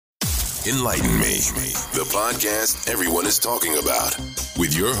Enlighten Me, the podcast everyone is talking about,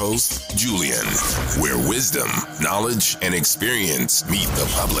 with your host, Julian, where wisdom, knowledge, and experience meet the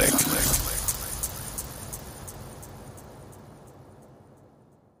public.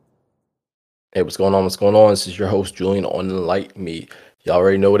 Hey, what's going on? What's going on? This is your host, Julian, on Enlighten Me. You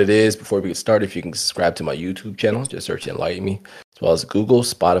already know what it is. Before we get started, if you can subscribe to my YouTube channel, just search Enlighten Me, as well as Google,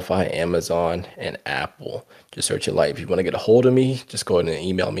 Spotify, Amazon, and Apple. Just search Enlighten. If you want to get a hold of me, just go ahead and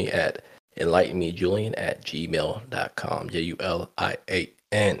email me at enlightenmejulian@gmail.com,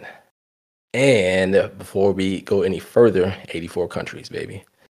 Julian. And before we go any further, 84 countries, baby.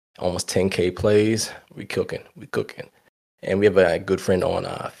 Almost 10K plays. We cooking. And we have a good friend on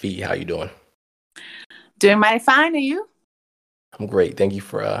Fee. How you doing? Doing mighty fine, are you? I'm great. Thank you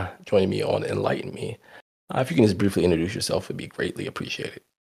for joining me on Enlighten Me. If you can just briefly introduce yourself, it'd be greatly appreciated.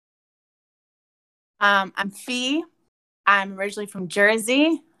 I'm Fee. I'm originally from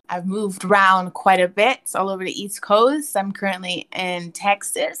Jersey. I've moved around quite a bit, all over the East Coast. I'm currently in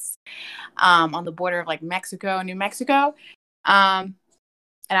Texas, on the border of like Mexico and New Mexico. And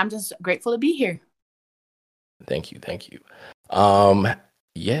I'm just grateful to be here. Thank you.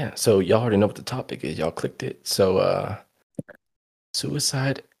 Yeah, so y'all already know what the topic is. Y'all clicked it. So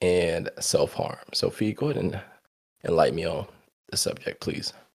suicide and self-harm. Sophie, go ahead and enlighten me on the subject,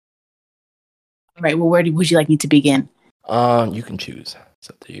 please. All right. Well, where would you like me to begin? You can choose. It's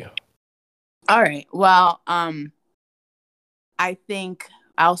up to you. All right. Well, I think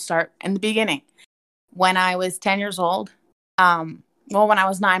I'll start in the beginning. When I was 10 years old, when I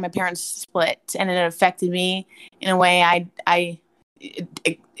was 9, my parents split, and it affected me in a way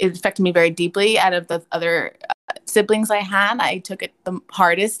it affected me very deeply. Out of the other siblings I had, I took it the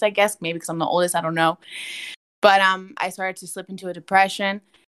hardest, I guess, maybe because I'm the oldest, I don't know. But I started to slip into a depression,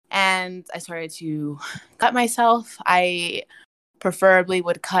 and I started to cut myself. I preferably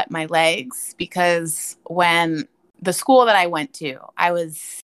would cut my legs, because when the school that I went to, I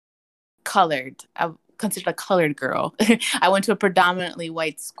was colored. I considered a colored girl. I went to a predominantly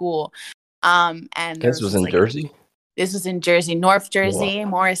white school. And this was in Jersey? This was in Jersey, North Jersey, wow.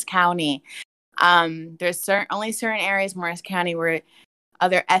 Morris County. There's only certain areas in Morris County where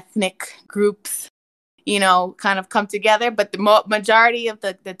other ethnic groups, kind of come together. But the majority of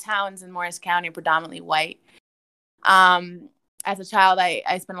the towns in Morris County are predominantly white. As a child, I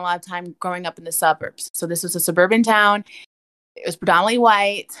spent a lot of time growing up in the suburbs. So this was a suburban town. It was predominantly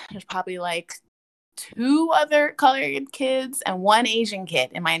white. There's probably like 2 other colored kids and 1 Asian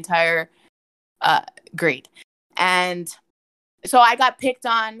kid in my entire grade. And so I got picked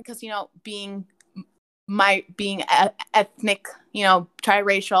on because, being ethnic,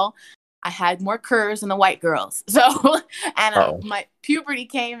 triracial, I had more curves than the white girls. So, and my puberty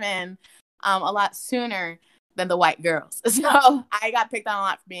came in a lot sooner than the white girls. So I got picked on a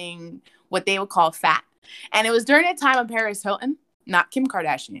lot for being what they would call fat. And it was during the time of Paris Hilton, not Kim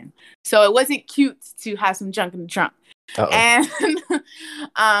Kardashian. So it wasn't cute to have some junk in the trunk. And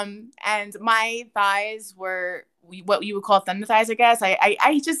and my thighs were what you would call thunder thighs, I guess.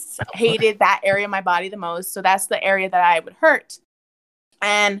 I just hated that area of my body the most. So that's the area that I would hurt.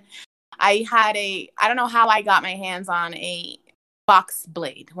 And I had I don't know how I got my hands on a box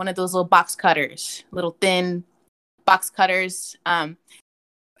blade, one of those little box cutters, little thin box cutters.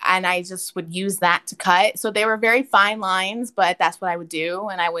 And I just would use that to cut. So they were very fine lines, but that's what I would do.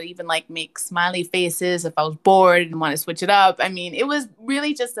 And I would even make smiley faces if I was bored and want to switch it up. I mean, it was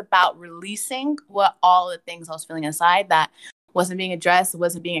really just about releasing all the things I was feeling inside that wasn't being addressed,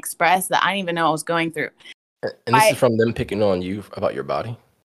 wasn't being expressed, that I didn't even know I was going through. And this is from them picking on you about your body?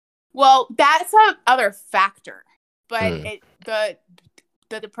 Well, that's another factor. But the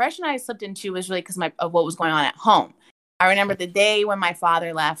depression I slipped into was really because of what was going on at home. I remember the day when my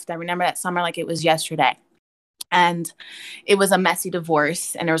father left. I remember that summer like it was yesterday. And it was a messy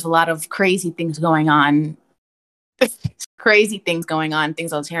divorce. And there was a lot of crazy things going on.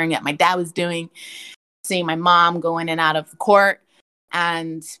 Things I was hearing that my dad was doing. Seeing my mom go in and out of court.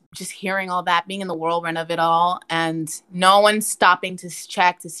 And just hearing all that, being in the whirlwind of it all. And no one stopping to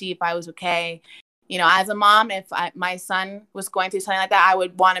check to see if I was okay. As a mom, if my son was going through something like that, I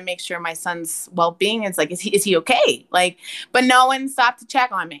would want to make sure my son's well-being. It's like, is he okay? But no one stopped to check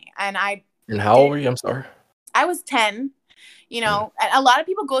on me. And how old were you? I'm sorry. I was 10. And a lot of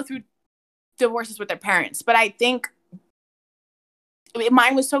people go through divorces with their parents, but I think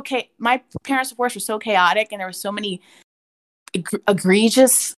mine was so my parents' divorce was so chaotic, and there were so many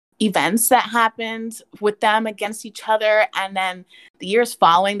egregious events that happened with them against each other. And then the years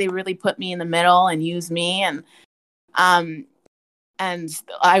following, they really put me in the middle and used me. And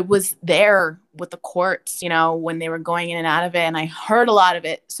I was there with the courts, when they were going in and out of it, and I heard a lot of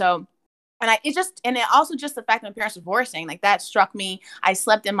it. So And it also just the fact that my parents were divorcing, like that struck me. I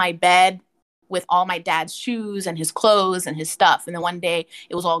slept in my bed with all my dad's shoes and his clothes and his stuff. And then one day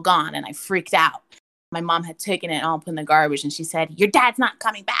it was all gone and I freaked out. My mom had taken it and all put in the garbage and she said, "Your dad's not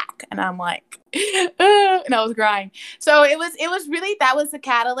coming back." And I'm like, and I was crying. So it was really, that was the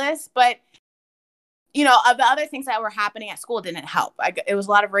catalyst. But, you know, the other things that were happening at school didn't help. It was a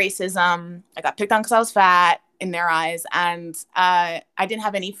lot of racism. I got picked on because I was fat in their eyes. And I didn't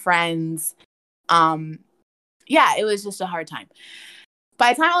have any friends. Yeah, it was just a hard time.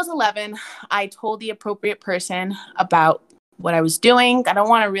 By the time I was 11, I told the appropriate person about what I was doing. I don't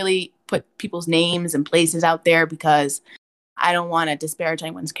want to really put people's names and places out there because I don't want to disparage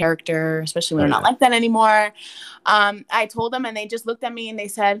anyone's character, especially when they're not like that anymore. I told them and they just looked at me and they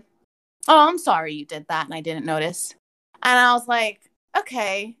said, "Oh, I'm sorry you did that." And I didn't notice. And I was like,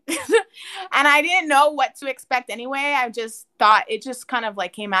 okay. And I didn't know what to expect anyway. I just thought it just kind of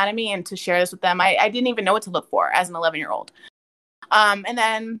like came out of me, and to share this with them, I didn't even know what to look for as an 11-year-old. And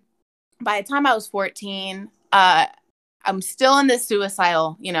then by the time I was 14, I'm still in this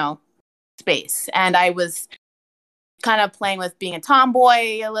suicidal, space. And I was kind of playing with being a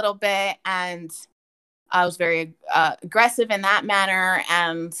tomboy a little bit. And I was very aggressive in that manner.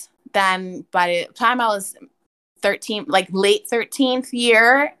 And then by the time I was 13, like late 13th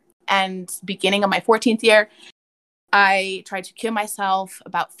year and beginning of my 14th year, I tried to kill myself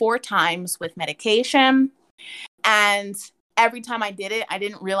about 4 times with medication. And every time I did it, I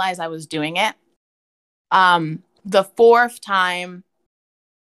didn't realize I was doing it. The fourth time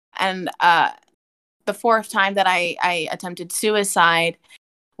that I attempted suicide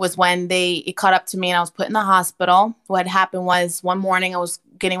was when it caught up to me and I was put in the hospital. What happened was one morning I was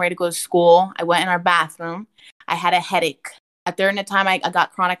getting ready to go to school. I went in our bathroom. I had a headache. During the time I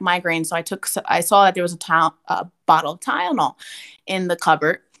got chronic migraine, so I saw that there was a bottle of Tylenol in the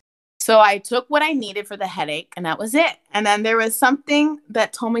cupboard. So I took what I needed for the headache, and that was it. And then there was something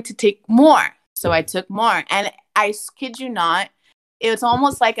that told me to take more. So I took more. And I kid you not, it was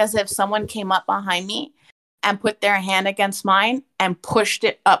almost like as if someone came up behind me and put their hand against mine and pushed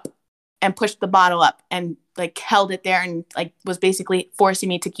it up and pushed the bottle up and like held it there and like was basically forcing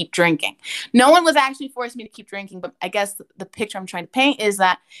me to keep drinking. No one was actually forcing me to keep drinking, but I guess the picture I'm trying to paint is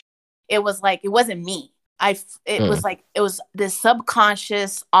that it was like, it wasn't me. It was this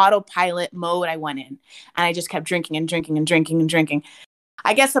subconscious autopilot mode I went in, and I just kept drinking and drinking and drinking and drinking.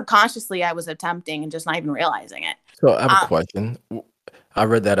 I guess subconsciously I was attempting and just not even realizing it. So I have a question. I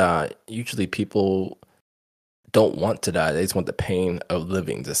read that usually people don't want to die; they just want the pain of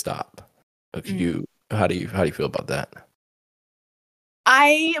living to stop. How do you feel about that?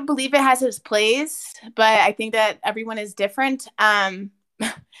 I believe it has its place, but I think that everyone is different. I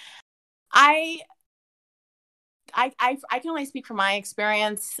can only speak from my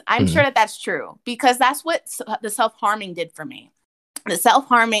experience. I'm sure that that's true because that's what the self-harming did for me. The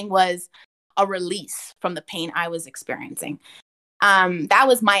self-harming was a release from the pain I was experiencing. That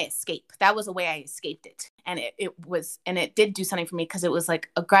was my escape. That was the way I escaped it. And it did do something for me because it was like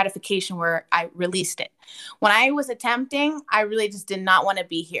a gratification where I released it. When I was attempting, I really just did not want to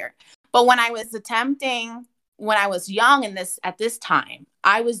be here. But when I was attempting, when I was young at this time,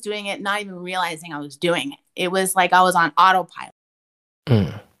 I was doing it, not even realizing I was doing it. It was like I was on autopilot.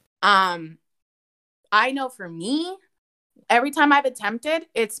 I know for me, every time I've attempted,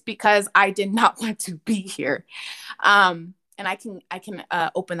 it's because I did not want to be here. And I can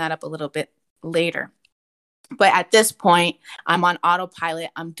open that up a little bit later. But at this point, I'm on autopilot.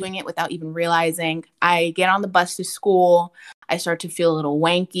 I'm doing it without even realizing. I get on the bus to school. I start to feel a little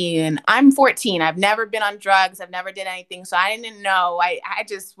wanky. And I'm 14. I've never been on drugs. I've never did anything. So I didn't know. I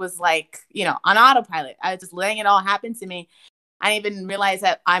just was like, on autopilot. I was just letting it all happen to me. I didn't even realize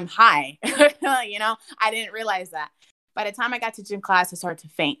that I'm high. I didn't realize that. By the time I got to gym class, I started to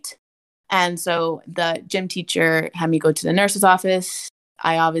faint. And so the gym teacher had me go to the nurse's office.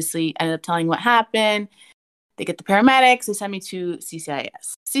 I obviously ended up telling what happened. They get the paramedics. They send me to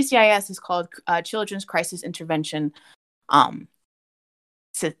CCIS. CCIS is called Children's Crisis Intervention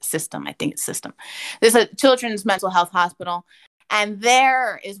System. I think it's system. There's a children's mental health hospital. And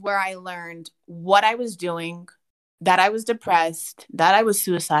there is where I learned what I was doing, that I was depressed, that I was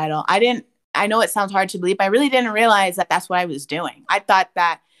suicidal. I know it sounds hard to believe, but I really didn't realize that that's what I was doing. I thought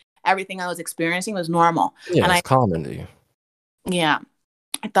that everything I was experiencing was normal. Yeah, and it's common to you. Yeah.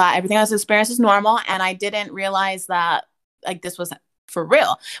 I thought everything I was experiencing is normal, and I didn't realize that like this was for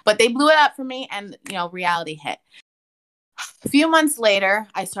real. But they blew it up for me, and reality hit. A few months later,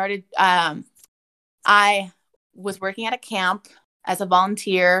 I started. I was working at a camp as a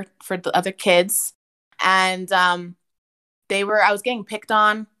volunteer for the other kids, and I was getting picked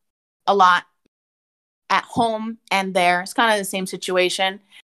on a lot at home and there. It's kind of the same situation.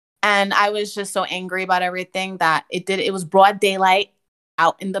 And I was just so angry about everything that it was broad daylight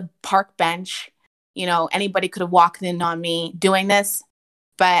out in the park bench. You know, anybody could have walked in on me doing this,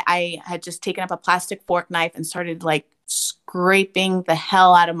 but I had just taken up a plastic fork knife and started like scraping the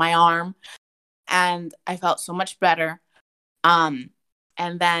hell out of my arm. And I felt so much better. And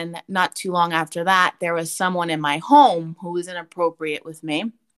then not too long after that, there was someone in my home who was inappropriate with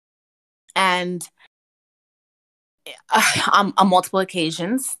me. And on multiple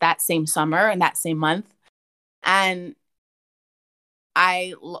occasions that same summer and that same month. And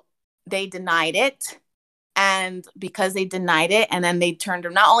they denied it. And because they denied it, and then they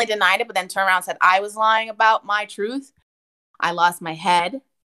not only denied it, but then turned around and said I was lying about my truth, I lost my head.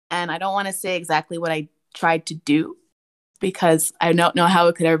 And I don't want to say exactly what I tried to do because I don't know how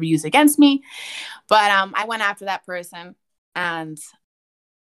it could ever be used against me. But I went after that person, and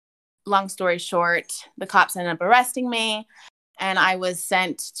long story short, the cops ended up arresting me, and I was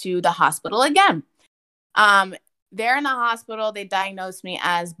sent to the hospital again. There in the hospital, they diagnosed me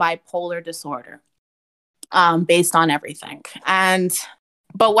as bipolar disorder, based on everything.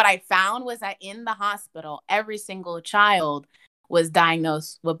 But what I found was that in the hospital, every single child was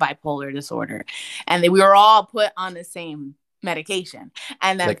diagnosed with bipolar disorder, and we were all put on the same medication.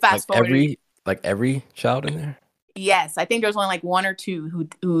 And then fast forward, every child in there. Yes, I think there was only like one or two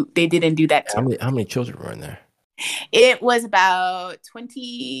who they didn't do that to. How many children were in there? It was about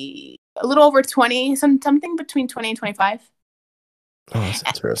 20, a little over 20, something between 20 and 25. Oh, that's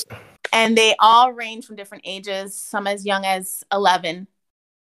interesting. And they all range from different ages, some as young as 11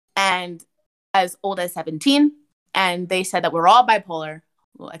 and as old as 17. And they said that we're all bipolar,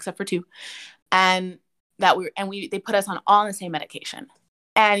 well, except for two, and that they put us on all the same medication.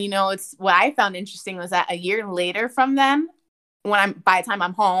 And, you know, it's what I found interesting was that a year later from then, by the time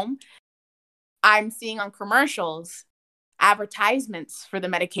I'm home, I'm seeing on commercials advertisements for the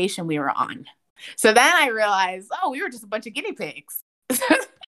medication we were on. So then I realized, we were just a bunch of guinea pigs.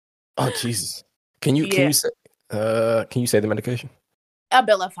 Oh, Jesus. Can you say the medication?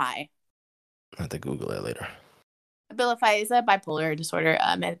 Abilify. I have to Google that later. Abilify is a bipolar disorder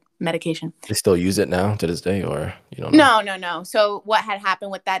medication. They still use it now to this day, or you don't know? No. So what had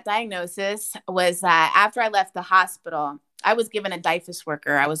happened with that diagnosis was that after I left the hospital, I was given a DYFS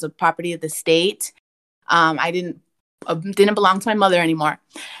worker. I was a property of the state. I didn't belong to my mother anymore.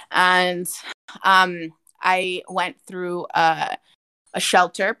 And I went through a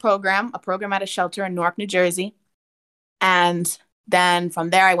shelter program, a program at a shelter in Newark, New Jersey. And then from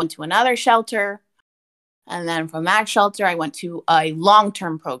there, I went to another shelter. And then from that shelter, I went to a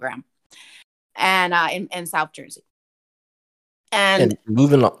long-term program and in South Jersey. And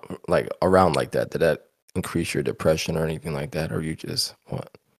moving like around like that, did that increase your depression or anything like that? Or you just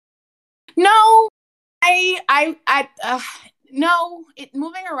what? No, no,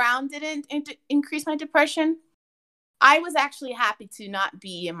 moving around didn't increase my depression. I was actually happy to not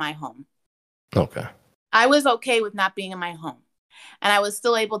be in my home. Okay. I was okay with not being in my home. And I was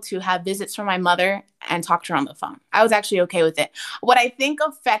still able to have visits from my mother and talk to her on the phone. I was actually okay with it. What I think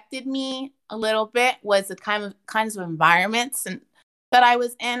affected me a little bit was the kinds of environments that I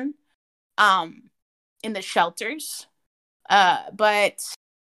was in the shelters. But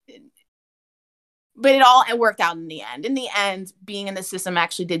it worked out in the end. In the end, being in the system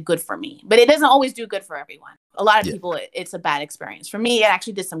actually did good for me. But it doesn't always do good for everyone. A lot of people, it's a bad experience. For me, it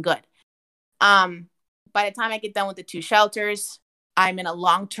actually did some good. By the time I get done with the two shelters, I'm in a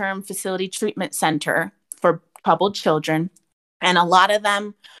long-term facility treatment center for troubled children. And a lot of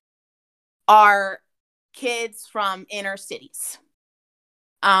them are kids from inner cities.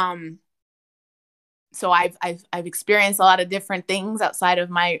 So I've experienced a lot of different things outside of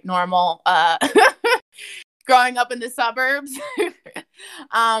my normal growing up in the suburbs.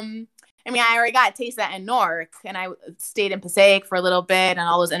 I mean, I already got a taste of that in Newark, and I stayed in Passaic for a little bit and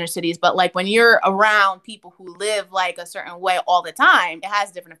all those inner cities. But like when you're around people who live like a certain way all the time, it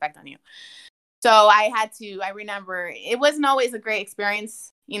has a different effect on you. So I remember it wasn't always a great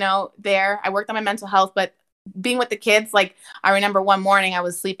experience, you know, there. I worked on my mental health, but being with the kids, like I remember one morning I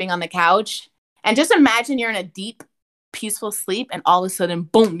was sleeping on the couch, and just imagine you're in a deep, peaceful sleep, and all of a sudden,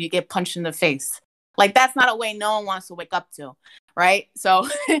 boom, you get punched in the face. Like that's not a way no one wants to wake up to. Right. So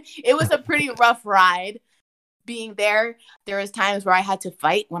it was a pretty rough ride being there. There was times where I had to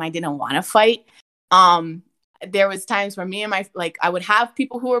fight when I didn't want to fight. There was times where I would have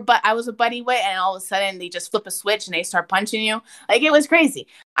people who I was a buddy with, and all of a sudden they just flip a switch and they start punching you. Like it was crazy.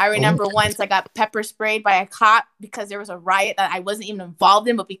 I remember once I got pepper sprayed by a cop because there was a riot that I wasn't even involved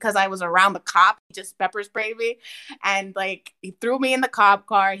in, but because I was around the cop, he just pepper sprayed me. And like he threw me in the cop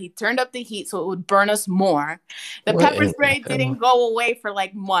car. He turned up the heat so it would burn us more. The pepper spray didn't go away for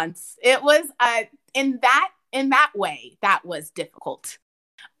like months. It was in that way, that was difficult.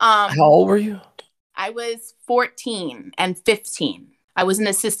 How old were you? I was 14 and 15. I was in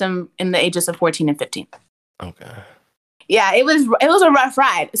the system in the ages of 14 and 15. Okay. Yeah, it was a rough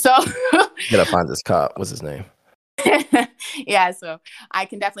ride. So gotta find this cop. What's his name? Yeah, so I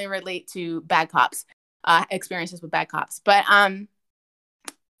can definitely relate to bad cops, experiences with bad cops. But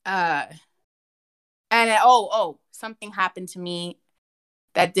something happened to me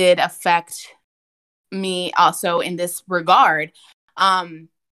that did affect me also in this regard.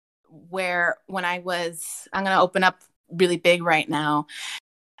 Where when I'm gonna open up really big right now.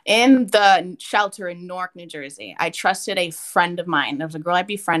 In the shelter in Newark, New Jersey, I trusted a friend of mine. There was a girl I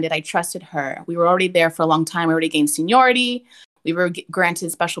befriended. I trusted her. We were already there for a long time. We already gained seniority. We were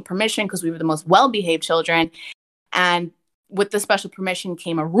granted special permission because we were the most well-behaved children. And with the special permission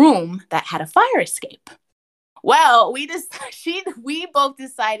came a room that had a fire escape. Well, we both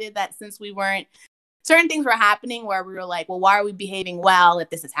decided that since we weren't, certain things were happening where we were like, well, why are we behaving well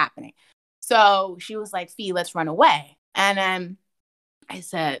if this is happening? So she was like, Fee, let's run away. And then I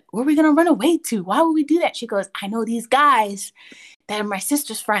said, where are we going to run away to? Why would we do that? She goes, I know these guys that are my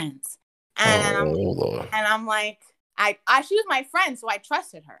sister's friends. And I'm like, she was my friend, so I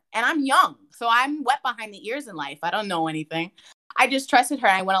trusted her. And I'm young, so I'm wet behind the ears in life. I don't know anything. I just trusted her.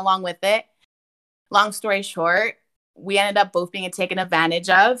 And I went along with it. Long story short, we ended up both being taken advantage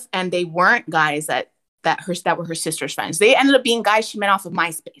of. And they weren't guys that were her sister's friends. They ended up being guys she met off of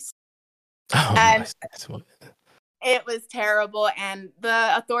MySpace. And it was terrible, and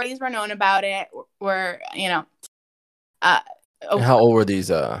the authorities were known about it. How old were these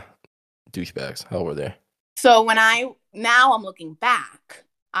douchebags? How old were they? So now I'm looking back,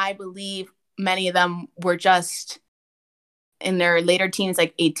 I believe many of them were just in their later teens,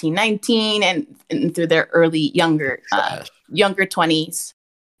 like 18, 19, and through their younger 20s.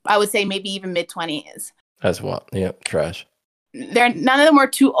 I would say maybe even mid 20s. That's what, yeah, trash. None of them were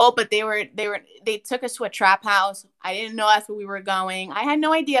too old, but they took us to a trap house. I didn't know that's where we were going. I had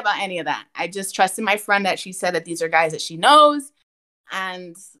no idea about any of that. I just trusted my friend that she said that these are guys that she knows.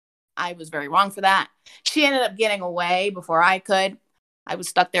 And I was very wrong for that. She ended up getting away before I could. I was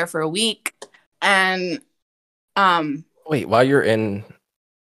stuck there for a week. And wait, while you're in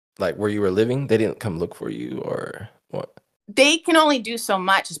like where you were living, they didn't come look for you or what? They can only do so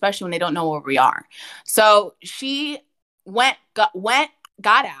much, especially when they don't know where we are. So she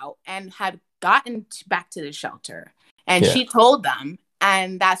got out and had gotten back to the shelter, and she told them,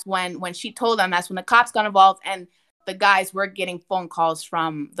 and that's when she told them, that's when the cops got involved, and the guys were getting phone calls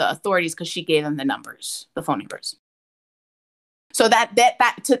from the authorities because she gave them the phone numbers. So that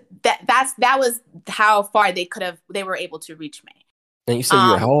was how far they were able to reach me. And you said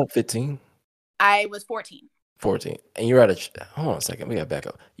you were how old? 15? I was 14. 14, and you were hold on a second, we got to back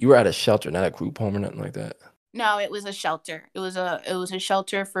up. You were at a shelter, not a group home or nothing like that. No, it was a shelter. It was a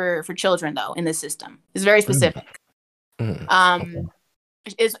shelter for children, though, in the system. It's very specific. Mm-hmm.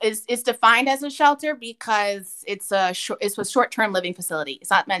 It's defined as a shelter because it's a short-term living facility. It's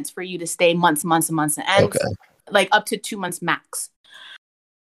not meant for you to stay months and months and ends, like up to 2 months max.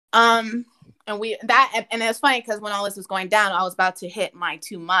 And it's funny because when all this was going down, I was about to hit my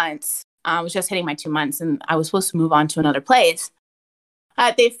 2 months. I was just hitting my 2 months, and I was supposed to move on to another place.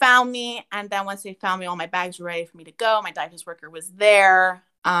 They found me, and then once they found me, all my bags were ready for me to go. My diapers worker was there.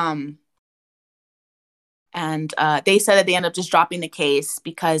 And they said that they ended up just dropping the case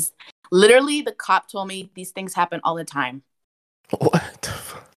because literally the cop told me these things happen all the time. What?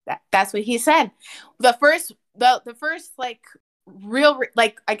 That's what he said. The first like real,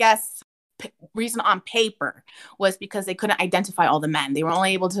 like, I guess, reason on paper was because they couldn't identify all the men. They were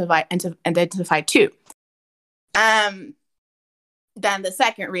only able to identify 2. Then the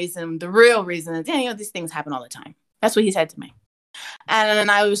second reason, the real reason is, these things happen all the time. That's what he said to me. And then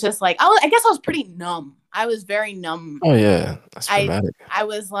I was just like, I guess I was pretty numb. I was very numb. Oh, yeah. That's dramatic. I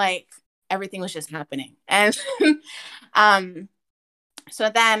was like, everything was just happening. And so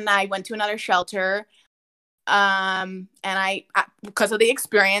then I went to another shelter. And I because of the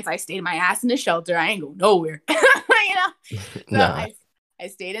experience, I stayed my ass in the shelter. I ain't go nowhere. So nah. I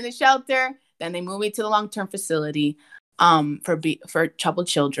stayed in the shelter. Then they moved me to the long-term facility for troubled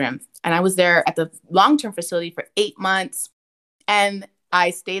children. And I was there at the long-term facility for 8 months. And I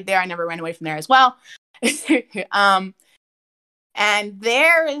stayed there. I never ran away from there as well. And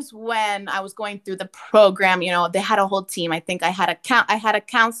there is when I was going through the program. You know, they had a whole team. I think I had a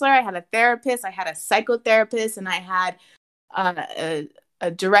counselor, I had a therapist, I had a psychotherapist, and I had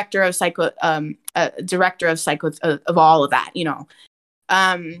a director of of all of that. You know,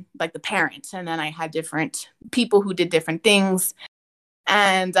 like the parents, and then I had different people who did different things.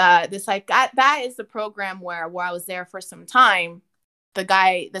 And that is the program where I was there for some time.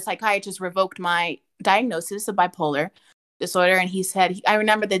 The psychiatrist revoked my diagnosis of bipolar disorder, and he said, I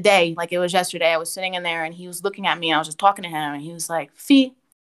remember the day like it was yesterday. I was sitting in there and he was looking at me, and I was just talking to him, and he was like, Fee,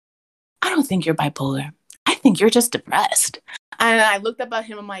 I don't think you're bipolar. I think you're just depressed. And I looked up at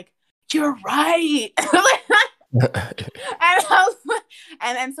him, I'm like, you're right.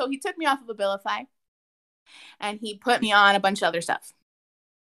 And so he took me off of Abilify, and he put me on a bunch of other stuff.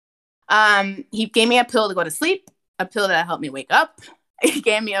 He gave me a pill to go to sleep, a pill that helped me wake up. He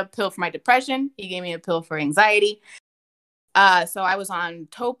gave me a pill for my depression. He gave me a pill for anxiety. So I was on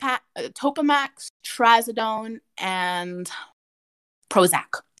Topamax, Trazodone, and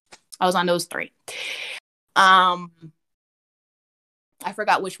Prozac. I was on those 3. I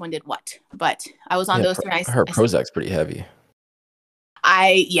forgot which one did what, but I was on those 3. I heard Prozac's pretty heavy.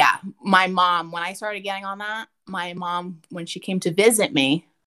 My mom, when I started getting on that, my mom, when she came to visit me,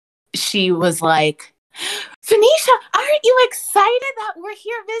 she was like, Phoenicia, aren't you excited that we're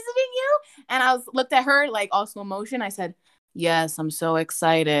here visiting you? And I looked at her like all slow motion. I said, yes, I'm so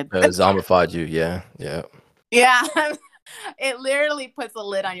excited. Zombified you, yeah. Yeah. It literally puts a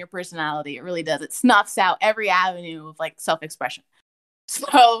lid on your personality. It really does. It snuffs out every avenue of like self-expression.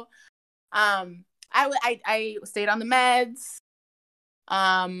 So I stayed on the meds.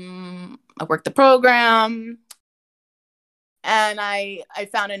 I worked the program. And I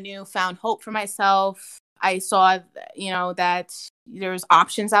found a newfound hope for myself. I saw, that there's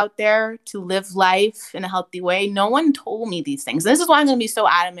options out there to live life in a healthy way. No one told me these things. This is why I'm going to be so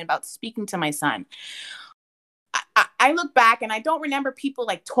adamant about speaking to my son. I look back and I don't remember people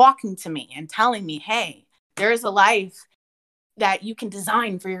like talking to me and telling me, hey, there's a life that you can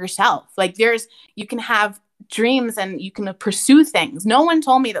design for yourself. Like you can have dreams and you can pursue things. No one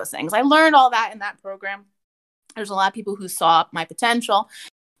told me those things. I learned all that in that program. There's a lot of people who saw my potential,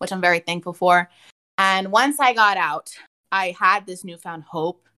 which I'm very thankful for. And once I got out, I had this newfound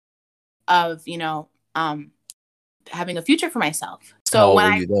hope of, having a future for myself. So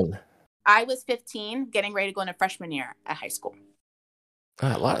I was 15, getting ready to go into freshman year at high school.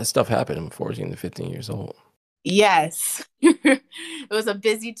 A lot of stuff happened in 14 to 15 years old. Yes. It was a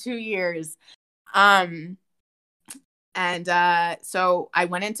busy 2 years. So I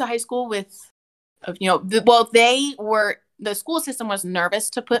went into high school with, the school system was nervous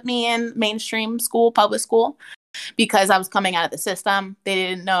to put me in mainstream school, public school, because I was coming out of the system. They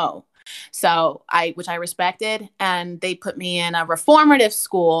didn't know. So which I respected. And they put me in a reformative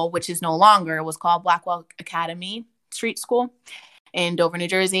school, which is no longer. It was called Blackwell Academy Street School in Dover, New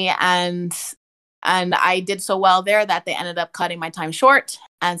Jersey. And I did so well there that they ended up cutting my time short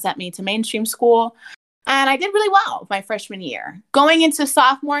and sent me to mainstream school. And I did really well my freshman year. Going into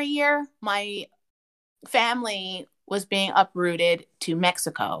sophomore year, my family was being uprooted to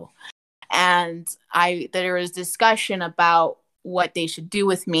Mexico. And there was discussion about what they should do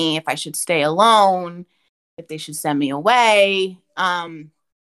with me, if I should stay alone, if they should send me away.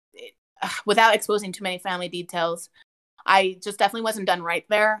 Without exposing too many family details, I just definitely wasn't done right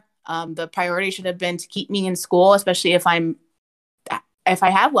there. The priority should have been to keep me in school, especially if I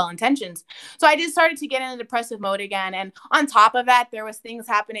have well intentions. So I just started to get in a depressive mode again. And on top of that, there was things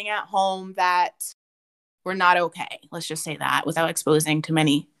happening at home that were not okay. Let's just say that without exposing too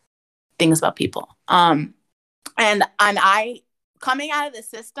many things about people. And I, coming out of the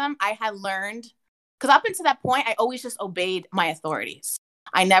system, I had learned, because up until that point, I always just obeyed my authorities.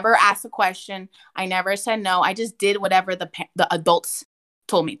 I never asked a question. I never said no. I just did whatever the adults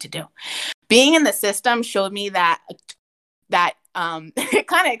told me to do. Being in the system showed me that it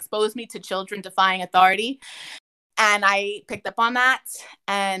kind of exposed me to children defying authority. And I picked up on that.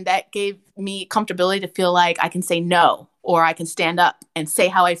 And that gave me comfortability to feel like I can say no, or I can stand up and say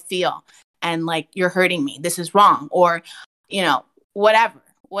how I feel. And like, you're hurting me. This is wrong. Or,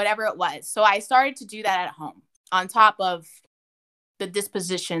 whatever it was. So I started to do that at home on top of the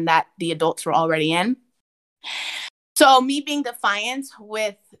disposition that the adults were already in. So me being defiant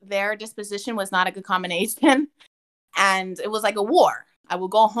with their disposition was not a good combination. And it was like a war. I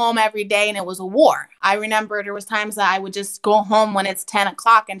would go home every day and it was a war. I remember there was times that I would just go home when it's 10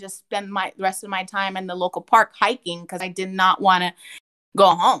 o'clock and just spend the rest of my time in the local park hiking because I did not want to go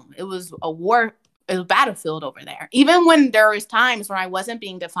home. It was a war. It was a battlefield over there. Even when there was times where I wasn't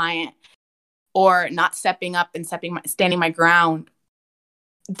being defiant, or not stepping up and standing my ground,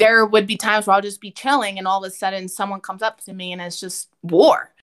 there would be times where I'll just be chilling and all of a sudden someone comes up to me and it's just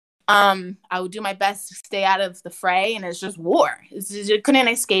war. I would do my best to stay out of the fray and it's just war. You couldn't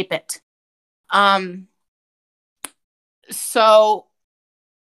escape it. So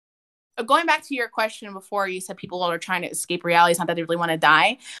going back to your question before, you said people are trying to escape reality. It's not that they really want to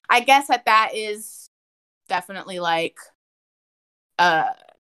die. I guess that is definitely like a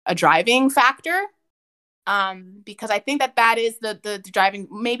driving factor. Because I think that is the driving.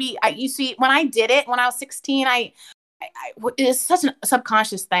 Maybe you see, when I did it when I was 16, it is such a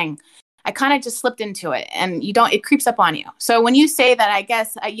subconscious thing. I kind of just slipped into it, and it creeps up on you. So when you say that, I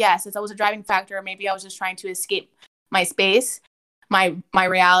guess yes, it was a driving factor. Or maybe I was just trying to escape my space, my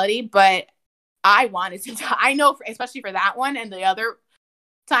reality. But I wanted to die. I know, especially for that one, and the other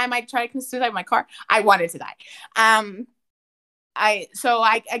time I tried to commit suicide in my car, I wanted to die.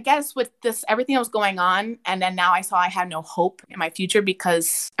 I guess with this, everything that was going on, and then now I saw I had no hope in my future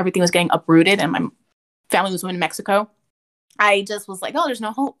because everything was getting uprooted and my family was moving to Mexico. I just was like, oh, there's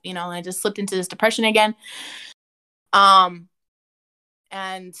no hope, and I just slipped into this depression again. And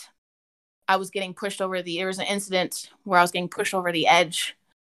I was getting pushed over there was an incident where I was getting pushed over the edge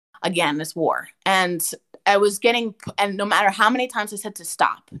again, this war. And and no matter how many times I said to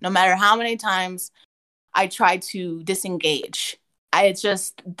stop, no matter how many times I tried to disengage,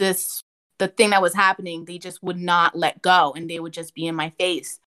 the thing that was happening, they just would not let go and they would just be in my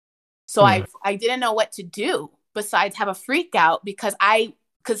face. So I didn't know what to do besides have a freak out because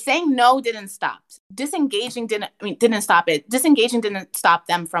saying no didn't stop. Disengaging didn't stop it. Disengaging didn't stop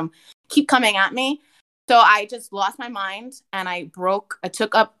them from keep coming at me. So I just lost my mind and I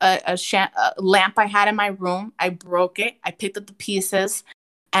took up a lamp I had in my room. I broke it. I picked up the pieces.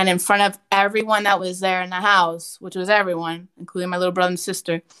 And in front of everyone that was there in the house, which was everyone, including my little brother and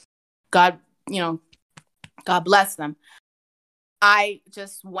sister, God bless them, I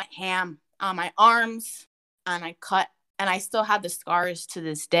just went ham on my arms and I cut, and I still have the scars to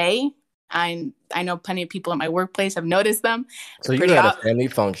this day. I know plenty of people at my workplace have noticed them. So you had a family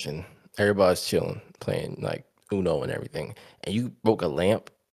function. Everybody's chilling, playing like Uno and everything. And you broke a lamp?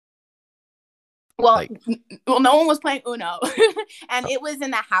 Well, no one was playing Uno, and it was in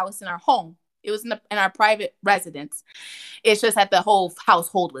the house in our home. It was in our private residence. It's just that the whole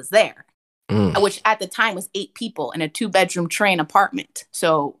household was there, which at the time was 8 people in a 2-bedroom train apartment.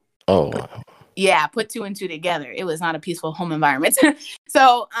 So, yeah, put 2 and 2 together. It was not a peaceful home environment.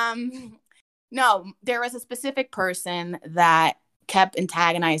 So, no, there was a specific person that kept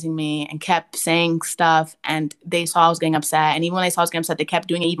antagonizing me and kept saying stuff, and they saw I was getting upset, and even when they saw I was getting upset, they kept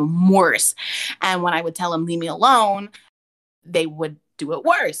doing it even worse. And when I would tell them leave me alone, they would do it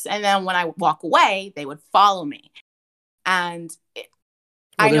worse, and then when I would walk away, they would follow me. And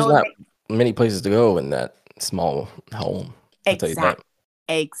I know there's not many places to go in that small home. Exactly.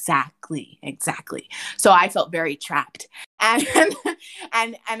 So I felt very trapped, and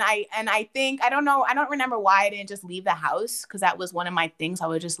I think I don't remember why I didn't just leave the house, because that was one of my things. I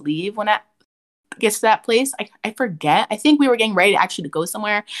would just leave when it gets to that place. I forget. I think we were getting ready to go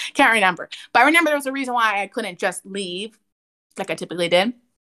somewhere. Can't remember, but I remember there was a reason why I couldn't just leave like I typically did,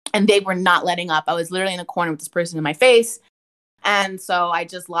 and they were not letting up. I was literally in a corner with this person in my face, and so I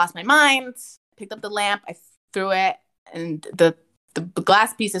just lost my mind. Picked up the lamp, I threw it, and the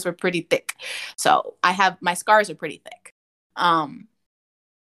glass pieces were pretty thick. So my scars are pretty thick. And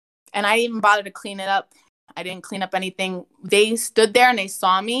I didn't even bother to clean it up. I didn't clean up anything. They stood there and they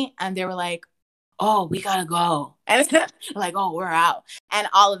saw me and they were like, oh, we gotta go. And like, oh, we're out. And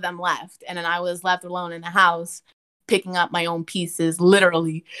all of them left. And then I was left alone in the house, picking up my own pieces,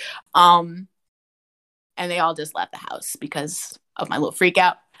 literally. And they all just left the house because of my little freak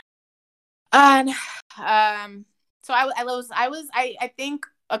out. And, so I think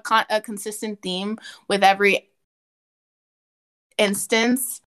a consistent theme with every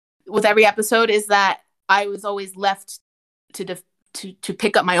instance, with every episode, is that I was always left to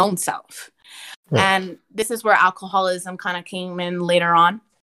pick up my own self. Right. And this is where alcoholism kind of came in later on.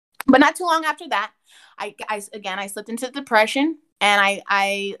 But not too long after that, I slipped into depression, and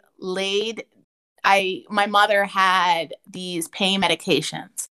my mother had these pain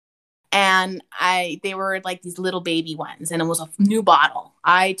medications. And they were like these little baby ones, and it was a new bottle.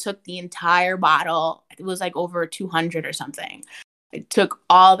 I took the entire bottle. It was like over 200 or something. I took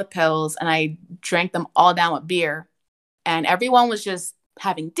all the pills and I drank them all down with beer. And everyone was just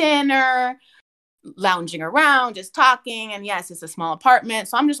having dinner, lounging around, just talking. And yes, it's a small apartment.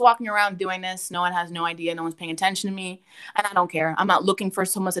 So I'm just walking around doing this. No one has no idea. No one's paying attention to me. And I don't care. I'm not looking for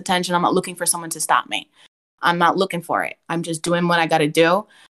someone's attention. I'm not looking for someone to stop me. I'm not looking for it. I'm just doing what I got to do.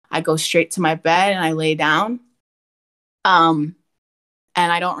 I go straight to my bed and I lay down. And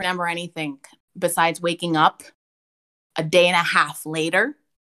I don't remember anything besides waking up a day and a half later.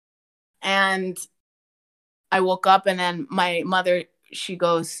 And I woke up, and then my mother, she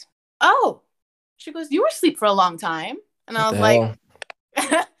goes, you were asleep for a long time. And I was like,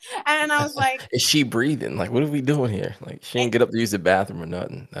 and I was like, is she breathing? Like, what are we doing here? Like, she didn't get up to use the bathroom or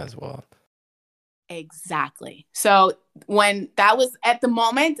nothing. That's wild. Exactly. So when that was at the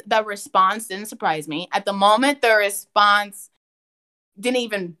moment, the response didn't surprise me. At the moment, the response didn't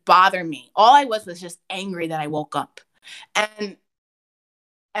even bother me. All I was just angry that I woke up.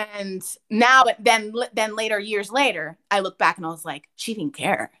 And now, but then later, years later, I look back and I was like, she didn't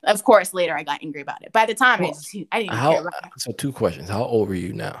care. Of course, later I got angry about it. By the time, I didn't care about it. So 2 questions. How old were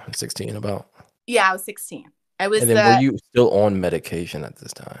you now? 16 about? Yeah, I was 16. And then were you still on medication at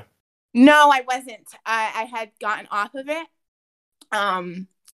this time? No, I wasn't. I had gotten off of it.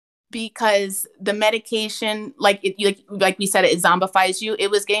 Because the medication, like we said, it zombifies you.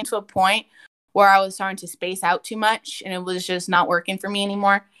 It was getting to a point where I was starting to space out too much, and it was just not working for me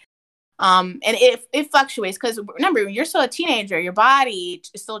anymore. And it fluctuates, because remember, when you're still a teenager, your body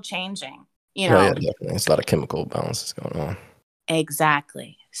is still changing. You know, yeah, definitely. It's a lot of chemical balances going on.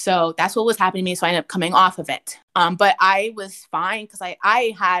 Exactly. So that's what was happening to me. So I ended up coming off of it. But I was fine, because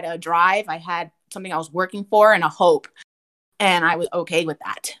I had a drive, I had something I was working for, and a hope. And I was okay with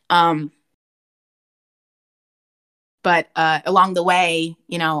that. But along the way,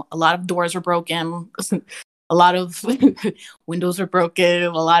 you know, a lot of doors were broken. A lot of windows were broken.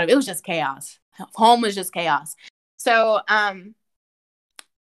 It was just chaos. Home was just chaos. So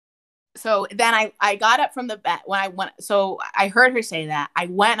then I got up from the bed when I went. So I heard her say that. I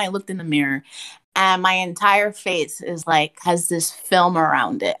went and I looked in the mirror, and my entire face is like, has this film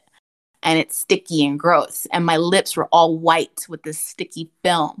around it. And it's sticky and gross. And my lips were all white with this sticky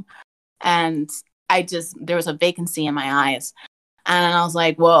film. And there was a vacancy in my eyes. And I was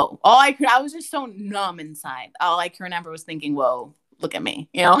like, whoa. I was just so numb inside. All I can remember was thinking, whoa, look at me,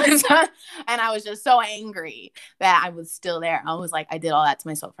 you know? And I was just so angry that I was still there. I was like, I did all that to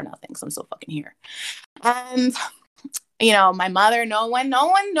myself for nothing. So I'm still fucking here. And, you know, my mother, no one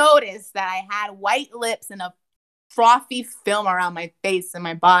noticed that I had white lips and a frothy film around my face and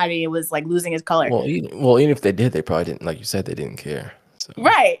my body. It was like losing its color. Well, even if they did, they probably didn't. Like you said, they didn't care. So.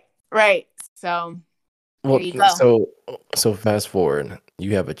 Right. So, there you go. So fast forward,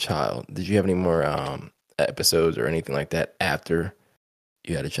 you have a child. Did you have any more episodes or anything like that after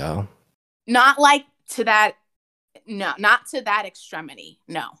you had a child? Not like to that. No, not to that extremity.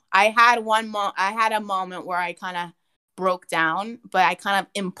 No, I had a moment where I kind of broke down, but I kind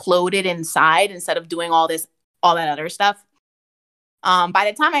of imploded inside instead of doing all that other stuff. By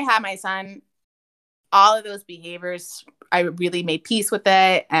the time I had my son, all of those behaviors, I really made peace with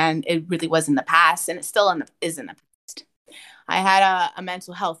it, and it really was in the past, and it still is in the past. I had a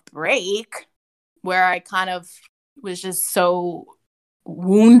mental health break where I kind of was just so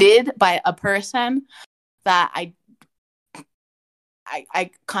wounded by a person that I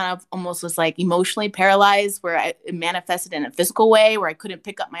kind of almost was like emotionally paralyzed, where it manifested in a physical way, where I couldn't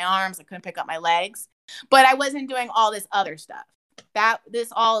pick up my arms, I couldn't pick up my legs, but I wasn't doing all this other stuff.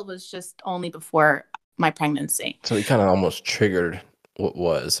 This all was just only before my pregnancy. So you kind of almost triggered what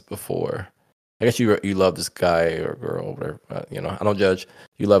was before. I guess you love this guy or girl or whatever. You know, I don't judge.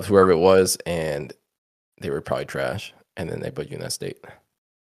 You loved whoever it was, and they were probably trash, and then they put you in that state.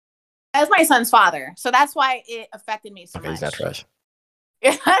 As my son's father, so that's why it affected me so much. He's not trash.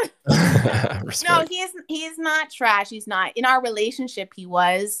 No, he's not trash. He's not. In our relationship, he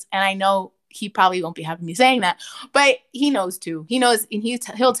was, and I know he probably won't be having me saying that, but he knows too. He knows, and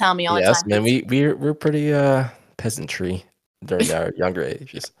he'll tell me all the time. Yes, man, we're pretty peasantry during our younger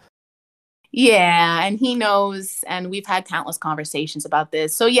ages. Yeah, and he knows, and we've had countless conversations about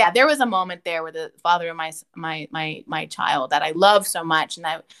this. So yeah, there was a moment there where the father of my child that I love so much, and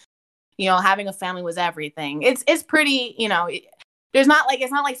that, you know, having a family was everything. It's pretty, you know. It's not like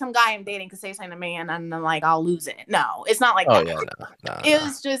some guy I'm dating could say something to me and then like Also lose it. No, it's not like that. Yeah, no. It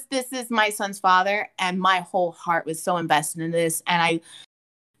was just, this is my son's father, and my whole heart was so invested in this. And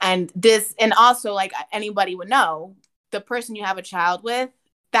also, like anybody would know, the person you have a child with,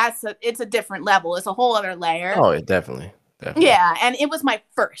 it's a different level. It's a whole other layer. Oh, definitely. Yeah, and it was my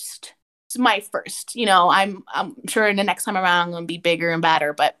first. It's my first. You know, I'm sure the next time around I'm gonna be bigger and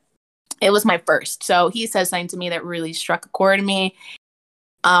better, but it was my first. So he said something to me that really struck a chord in me.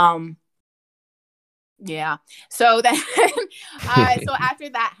 Yeah. So then, so after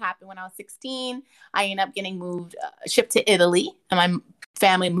that happened, when I was 16, I ended up getting shipped to Italy, and my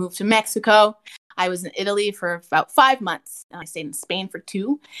family moved to Mexico. I was in Italy for about 5 months, and I stayed in Spain for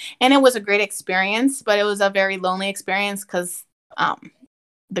 2. And it was a great experience, but it was a very lonely experience because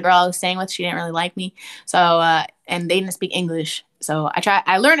the girl I was staying with, she didn't really like me. So, and they didn't speak English. So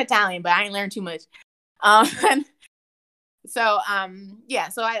I learned Italian, but I didn't learn too much. And so,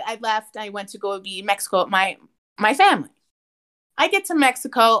 so I left. I went to go be in Mexico with my family. I get to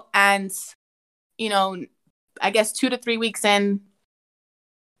Mexico, and, you know, I guess 2 to 3 weeks in,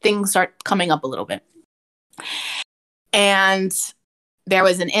 things start coming up a little bit. And there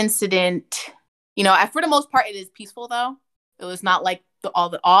was an incident, you know, for the most part, it is peaceful, though. It was not like all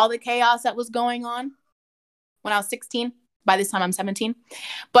the chaos that was going on when I was 16. By this time, I'm 17.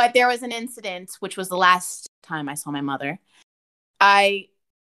 But there was an incident, which was the last time I saw my mother.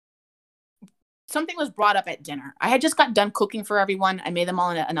 Something was brought up at dinner. I had just got done cooking for everyone. I made them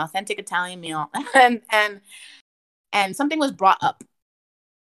all an authentic Italian meal. And something was brought up.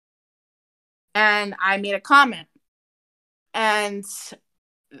 And I made a comment. And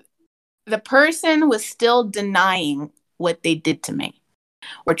the person was still denying what they did to me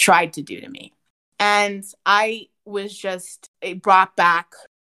or tried to do to me. And I was just, it brought back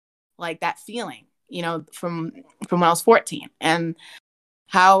like that feeling, you know, from when I was 14. And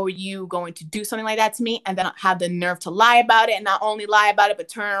how are you going to do something like that to me and then have the nerve to lie about it, and not only lie about it, but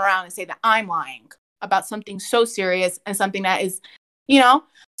turn around and say that I'm lying about something so serious and something that is, you know?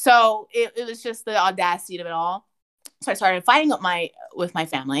 So it was just the audacity of it all. So I started fighting with my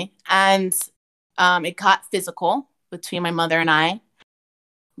family, and it got physical between my mother and I,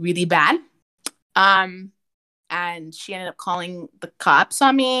 really bad. And she ended up calling the cops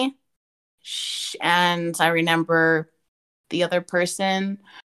on me. And I remember the other person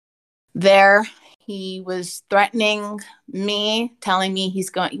there, he was threatening me, telling me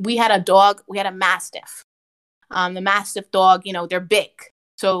we had a dog, we had a Mastiff. The Mastiff dog, you know, they're big.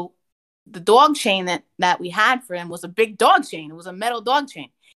 So the dog chain that we had for him was a big dog chain. It was a metal dog chain.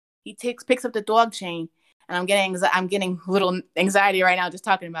 He picks up the dog chain, and I'm getting a little anxiety right now just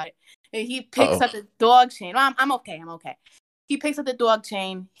talking about it. He picks up the dog chain. Well, I'm okay. He picks up the dog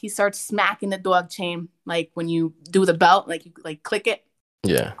chain. He starts smacking the dog chain, like when you do the belt, like you like click it.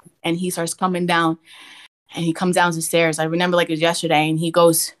 Yeah. And he starts coming down, and he comes down the stairs. I remember like it was yesterday, and he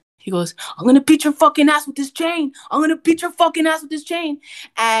goes, I'm going to beat your fucking ass with this chain. I'm going to beat your fucking ass with this chain.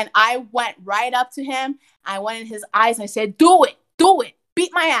 And I went right up to him. I went in his eyes, and I said, do it.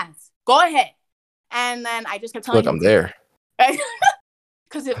 Beat my ass. Go ahead. And then I just kept telling him. I'm there.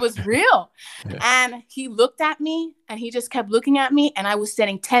 Because it was real. Yeah. And he looked at me, and he just kept looking at me, and I was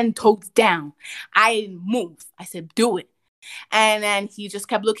standing 10 toes down. I didn't move. I said, do it. And then he just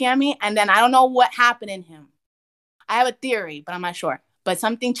kept looking at me, and then I don't know what happened in him. I have a theory, but I'm not sure. But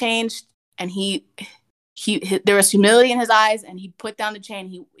something changed, and there was humility in his eyes, and he put down the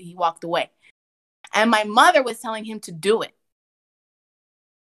chain. He walked away. And my mother was telling him to do it.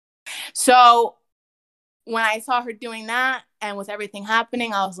 So when I saw her doing that, and with everything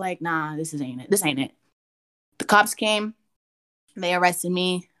happening, I was like, nah, this ain't it. The cops came, they arrested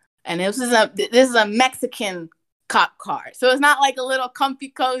me, and this is a Mexican cop car. So it's not like a little comfy,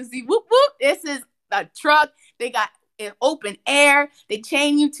 cozy, whoop, whoop. This is a truck. They got in open air. They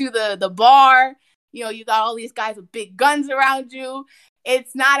chain you to the bar. You know, you got all these guys with big guns around you.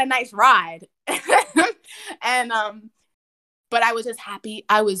 It's not a nice ride. And, but I was just happy.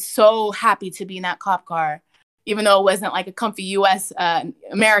 I was so happy to be in that cop car, even though it wasn't like a comfy US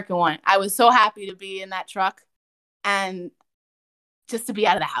American one. I was so happy to be in that truck and just to be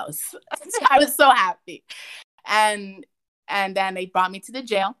out of the house. I was so happy. And then they brought me to the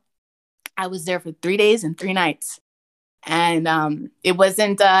jail. I was there for 3 days and 3 nights. And it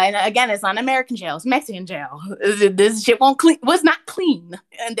wasn't, and again, it's not American jail, it's Mexican jail. This shit was not clean.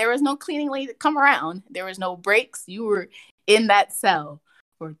 And there was no cleaning lady to come around. There was no breaks. You were in that cell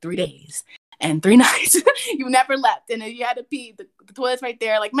for 3 days and 3 nights. You never left. And you had to pee. The toilet's right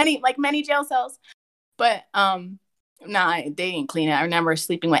there, like many jail cells. But they didn't clean it. I remember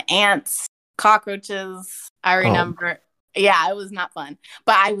sleeping with ants, cockroaches. I remember, yeah, it was not fun.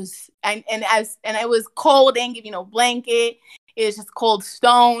 But I was, and it was cold. They didn't give you no blanket. It was just cold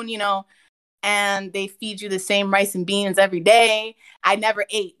stone, you know. And they feed you the same rice and beans every day. I never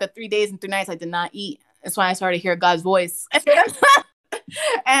ate. The 3 days and 3 nights I did not eat. That's why I started to hear God's voice.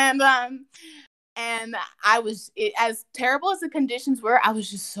 And I was, as terrible as the conditions were, I was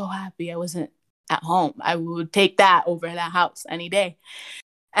just so happy I wasn't at home. I would take that over that house any day.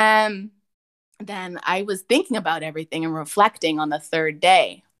 And then I was thinking about everything and reflecting on the 3rd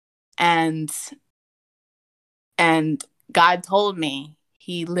day. And God told me,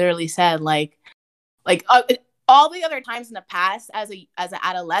 he literally said, all the other times in the past as an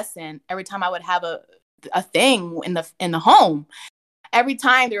adolescent, every time I would have a thing in the home, every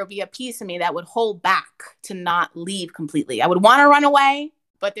time there would be a piece of me that would hold back to not leave completely. I would want to run away,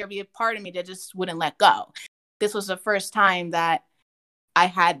 but there'd be a part of me that just wouldn't let go. This was the first time that I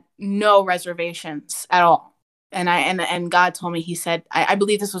had no reservations at all. And God told me, he said, I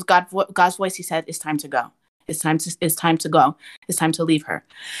believe this was God's voice. He said, it's time to go. It's time to go. It's time to leave her.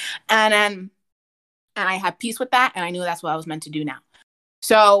 And I had peace with that. And I knew that's what I was meant to do now.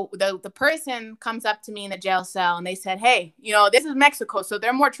 So the person comes up to me in the jail cell and they said, hey, this is Mexico. So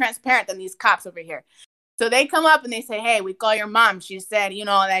they're more transparent than these cops over here. So they come up and they say, hey, we call your mom. She said,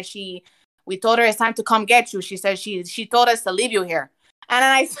 that we told her it's time to come get you. She said, she told us to leave you here. And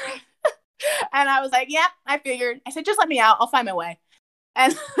then I was like, yeah, I figured. I said, just let me out. I'll find my way.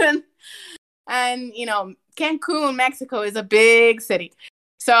 And Cancun, Mexico is a big city.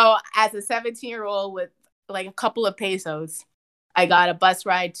 So as a 17-year-old with like a couple of pesos, I got a bus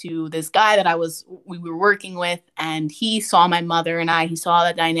ride to this guy that we were working with, and he saw my mother and he saw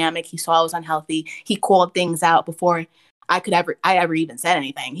the dynamic. He saw I was unhealthy. He called things out before I ever even said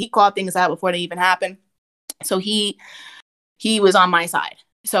anything. He called things out before they even happened. So he was on my side.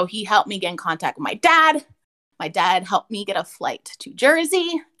 So he helped me get in contact with my dad. My dad helped me get a flight to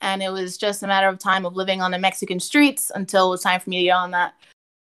Jersey, and it was just a matter of time of living on the Mexican streets until it was time for me to get on that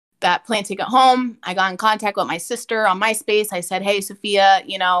plane ticket home. I got in contact with my sister on MySpace. I said, hey, Sophia,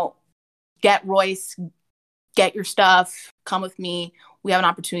 get Royce, get your stuff, come with me. We have an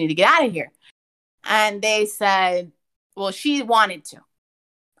opportunity to get out of here. And they said, well, she wanted to.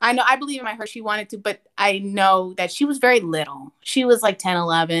 I believe in my heart she wanted to, but I know that she was very little. She was like 10,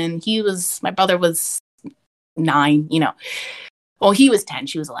 11. My brother was 9, Well, he was 10.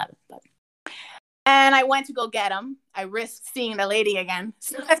 She was 11. And I went to go get him. I risked seeing the lady again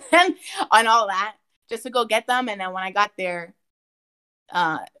on all that just to go get them. And then when I got there,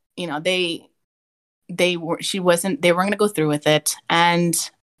 they weren't going to go through with it. And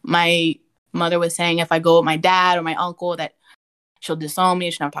my mother was saying if I go with my dad or my uncle that she'll disown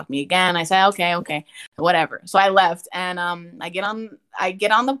me. She'll never talk to me again. I said, okay, whatever. So I left, and I get on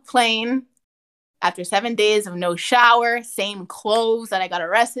the plane after 7 days of no shower, same clothes that I got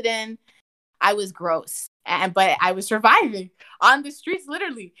arrested in. I was gross, but I was surviving on the streets,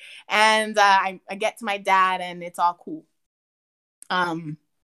 literally. And I get to my dad, and it's all cool. Do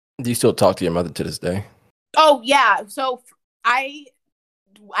you still talk to your mother to this day? Oh yeah. So I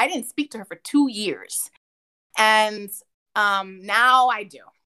didn't speak to her for 2 years, and now I do.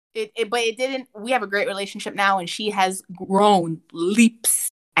 But it didn't. We have a great relationship now, and she has grown leaps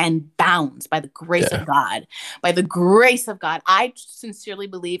and bounds by the grace of God. By the grace of God, I sincerely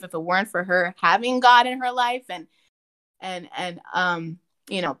believe if it weren't for her having God in her life and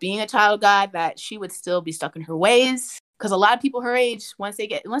being a child of God, that she would still be stuck in her ways. Because a lot of people her age, once they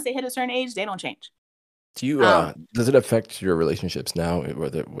hit a certain age, they don't change. Do you? Does it affect your relationships now,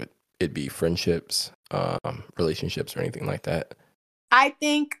 whether it be friendships, relationships, or anything like that? I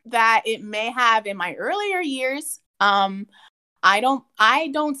think that it may have in my earlier years. I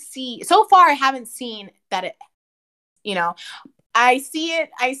don't see, so far I haven't seen that it, I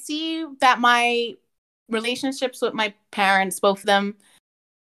see that my relationships with my parents, both of them,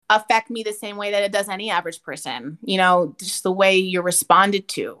 affect me the same way that it does any average person, just the way you're responded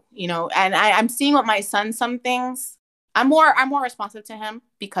to, and I'm seeing with my son, some things, I'm more responsive to him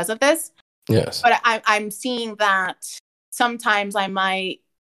because of this. Yes. But I'm seeing that sometimes I might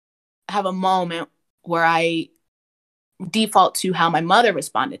have a moment where I default to how my mother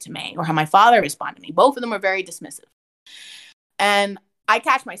responded to me or how my father responded to me. Both of them were very dismissive. And I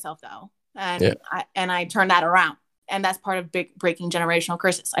catch myself though. And I turn that around. And that's part of breaking generational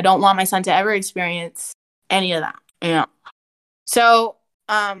curses. I don't want my son to ever experience any of that. So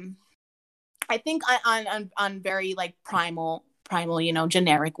I think on very like primal,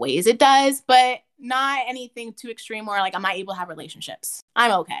 generic ways it does, but not anything too extreme where like I'm not able to have relationships.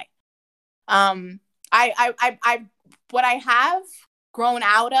 I'm okay. What I have grown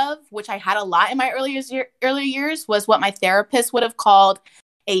out of, which I had a lot in my earlier years, was what my therapist would have called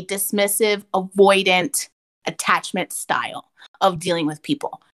a dismissive, avoidant attachment style of dealing with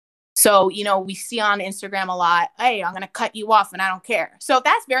people. So, we see on Instagram a lot, hey, I'm going to cut you off and I don't care. So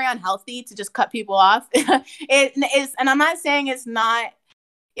that's very unhealthy to just cut people off. It is, and I'm not saying it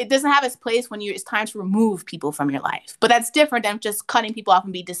doesn't have its place when it's time to remove people from your life. But that's different than just cutting people off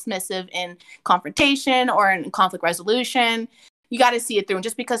and be dismissive in confrontation or in conflict resolution. You got to see it through. And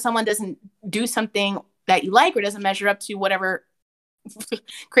just because someone doesn't do something that you like or doesn't measure up to whatever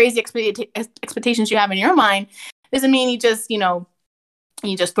crazy expectations you have in your mind, doesn't mean you just,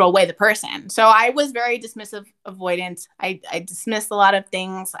 you just throw away the person. So I was very dismissive, avoidant. I dismissed a lot of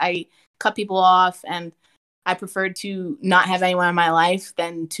things. I cut people off, and I preferred to not have anyone in my life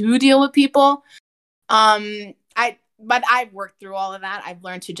than to deal with people. But I've worked through all of that. I've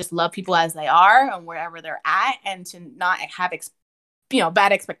learned to just love people as they are and wherever they're at, and to not have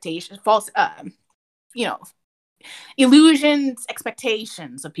bad expectations, false illusions,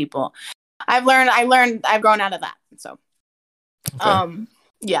 expectations of people. I've grown out of that. So Okay.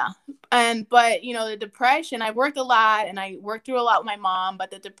 yeah. But the depression, I worked a lot, and I worked through a lot with my mom,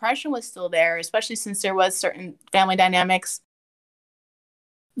 but the depression was still there, especially since there was certain family dynamics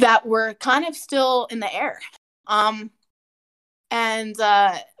that were kind of still in the air. But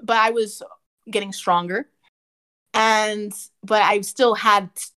I was getting stronger, but I still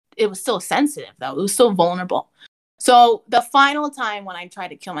it was still sensitive though. It was still vulnerable. So the final time when I tried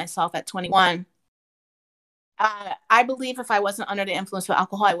to kill myself at 21, I believe if I wasn't under the influence of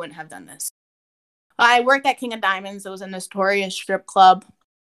alcohol, I wouldn't have done this. I worked at King of Diamonds. It was a notorious strip club.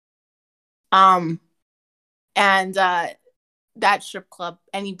 That strip club,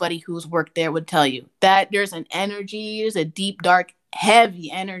 anybody who's worked there would tell you that there's a deep, dark,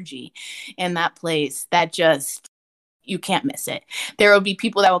 heavy energy in that place that just, you can't miss it. There will be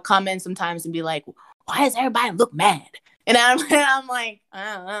people that will come in sometimes and be like, why does everybody look mad? And I'm like,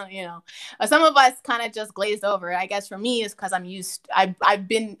 I don't know, Some of us kind of just glazed over. I guess for me, it's because I've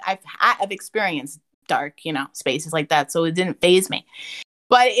experienced dark, spaces like that, so it didn't faze me.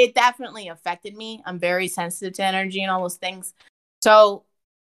 But it definitely affected me. I'm very sensitive to energy and all those things. So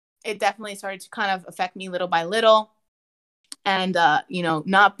it definitely started to kind of affect me little by little. And,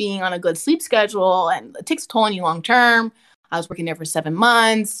 not being on a good sleep schedule, and it takes a toll on you long term. I was working there for 7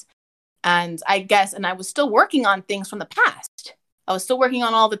 months. And I was still working on things from the past. I was still working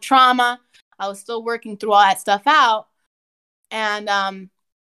on all the trauma. I was still working through all that stuff out. And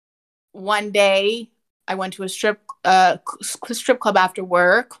one day I went to a strip club after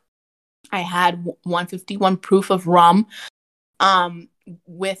work. I had 151 proof of rum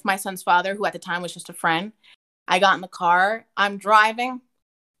with my son's father, who at the time was just a friend. I got in the car. I'm driving,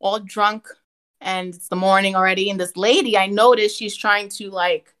 all drunk, and it's the morning already. And this lady, I noticed she's trying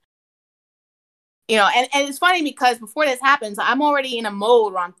to and it's funny because before this happens, I'm already in a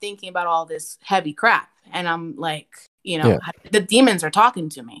mode where I'm thinking about all this heavy crap. And I'm like, the demons are talking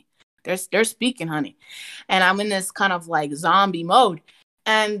to me. They're speaking, honey. And I'm in this kind of like zombie mode.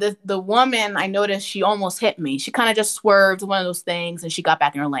 And the woman, I noticed she almost hit me. She kind of just swerved, one of those things, and she got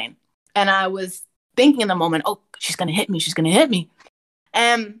back in her lane. And I was thinking in the moment, oh, she's going to hit me. She's going to hit me.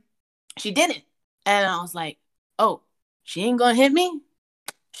 And she didn't. And I was like, oh, she ain't going to hit me?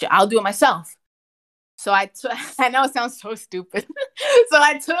 I'll do it myself. So I know it sounds so stupid. So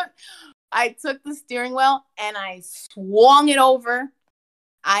I took the steering wheel and I swung it over.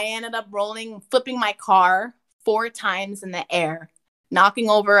 I ended up flipping my car 4 times in the air, knocking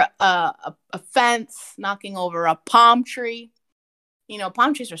over a fence, knocking over a palm tree.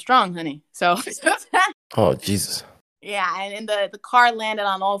 Palm trees are strong, honey. So. Oh, Jesus. Yeah, and the car landed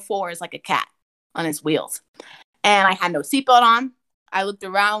on all 4s like a cat on its wheels. And I had no seatbelt on. I looked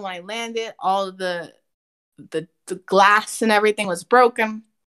around when I landed. All of the glass and everything was broken.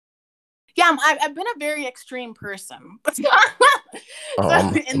 Yeah, I've been a very extreme person. In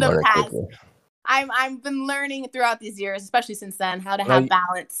the past, I've been learning throughout these years, especially since then, how to have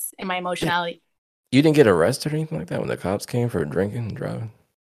balance in my emotionality. You didn't get arrested or anything like that when the cops came for drinking and driving?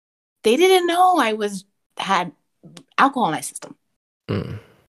 They didn't know I had alcohol in my system.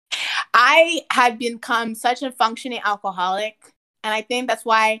 I had become such a functioning alcoholic, and I think that's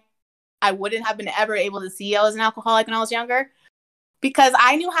why I wouldn't have been ever able to see I was an alcoholic when I was younger, because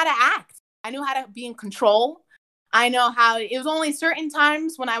I knew how to act. I knew how to be in control. I know how it was only certain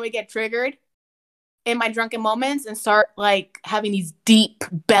times when I would get triggered in my drunken moments and start like having these deep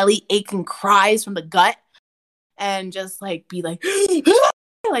belly aching cries from the gut and just like be like,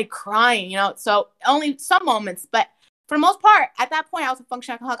 like crying, so only some moments, but for the most part, at that point, I was a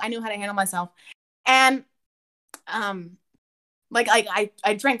functional alcoholic. I knew how to handle myself. And I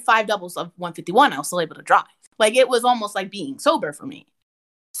drank 5 doubles of 151. I was still able to drive. Like, it was almost like being sober for me.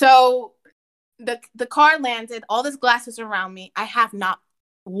 So the car landed, all this glass is around me. I have not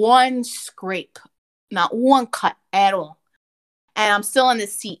one scrape, not one cut at all. And I'm still in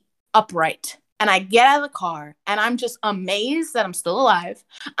this seat upright. And I get out of the car and I'm just amazed that I'm still alive.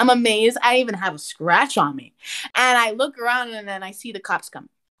 I'm amazed I even have a scratch on me. And I look around and then I see the cops come.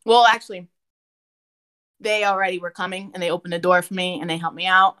 Well, actually, they already were coming and they opened the door for me and they helped me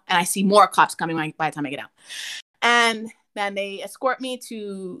out. And I see more cops coming by the time I get out. And then they escort me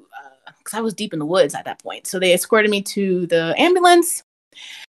to, because I was deep in the woods at that point. So they escorted me to the ambulance.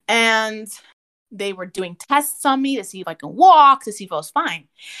 And they were doing tests on me to see if I can walk, to see if I was fine.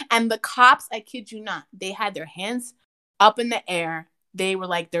 And the cops, I kid you not, they had their hands up in the air. They were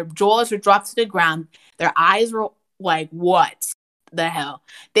like, their jaws were dropped to the ground. Their eyes were like, what the hell?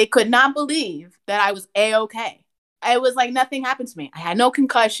 They could not believe that I was A-okay. It was like nothing happened to me. I had no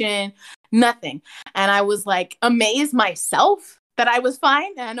concussion, nothing. And I was like amazed myself that I was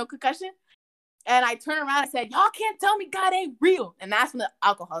fine and I had no concussion. And I turned around and said, y'all can't tell me God ain't real. And that's when the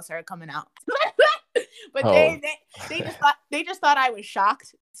alcohol started coming out. But they just thought I was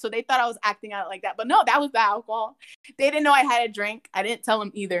shocked. So they thought I was acting out like that. But no, that was the alcohol. They didn't know I had a drink. I didn't tell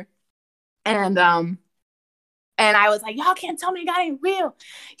them either. And I was like, y'all can't tell me God ain't real.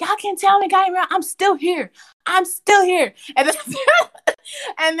 Y'all can't tell me God ain't real. I'm still here. I'm still here. And then,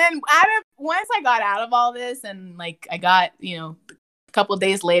 and then once I got out of all this and like I got, a couple of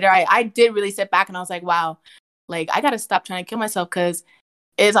days later, I did really sit back and I was like, wow, like I got to stop trying to kill myself because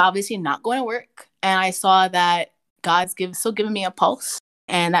it's obviously not going to work. And I saw that God's still giving me a pulse,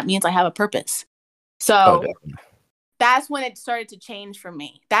 and that means I have a purpose. So that's when it started to change for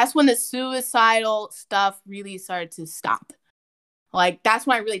me. That's when the suicidal stuff really started to stop. Like that's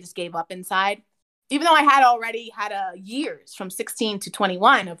when I really just gave up inside. Even though I had already had years from 16 to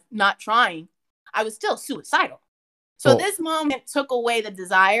 21 of not trying, I was still suicidal. So this moment took away the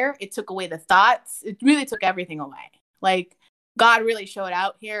desire. It took away the thoughts. It really took everything away. Like God really showed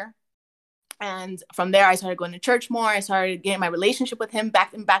out here. And from there, I started going to church more. I started getting my relationship with him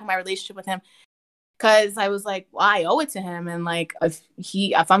back in my relationship with him. Because I was like, well, I owe it to him. And like,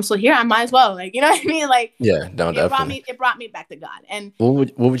 if I'm still here, I might as well. Like, you know what I mean? Like, yeah, no, definitely. It brought me back to God. And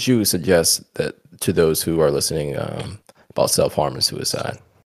what would you suggest that to those who are listening about self-harm and suicide?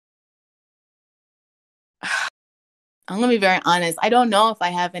 I'm going to be very honest. I don't know if I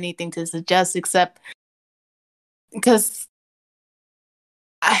have anything to suggest except because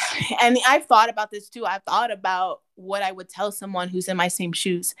I've thought about this too. I've thought about what I would tell someone who's in my same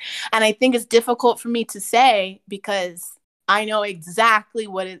shoes. And I think it's difficult for me to say because I know exactly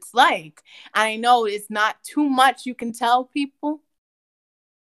what it's like. And I know it's not too much you can tell people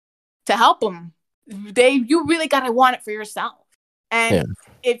to help them. You really got to want it for yourself. And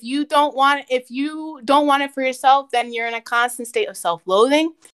if you don't want it for yourself, then you're in a constant state of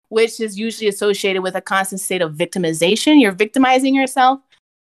self-loathing, which is usually associated with a constant state of victimization. You're victimizing yourself.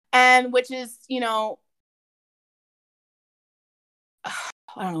 And which is, I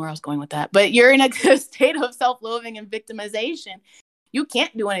don't know where I was going with that, but you're in a state of self-loathing and victimization. You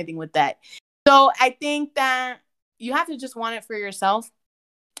can't do anything with that. So I think that you have to just want it for yourself.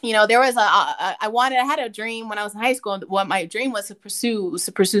 There was I had a dream when I was in high school. What my dream was to pursue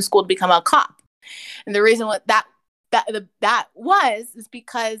school to become a cop. And the reason what that was is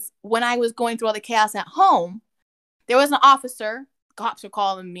because when I was going through all the chaos at home, there was an officer. Cops were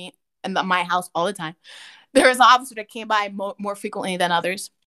calling me in my house all the time. There was an officer that came by more frequently than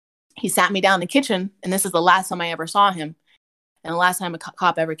others. He sat me down in the kitchen, and this is the last time I ever saw him. And the last time a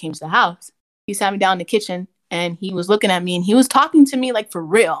cop ever came to the house, he sat me down in the kitchen, and he was looking at me, and he was talking to me like for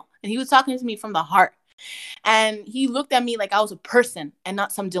real. And he was talking to me from the heart. And he looked at me like I was a person and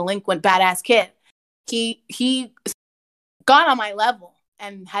not some delinquent, badass kid. He got on my level.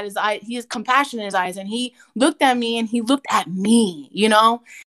 And had he has compassion in his eyes, and he looked at me and he looked at me,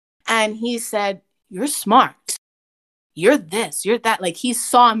 and he said, "You're smart. You're this, you're that." Like he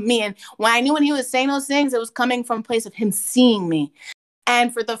saw me. And when he was saying those things, it was coming from a place of him seeing me.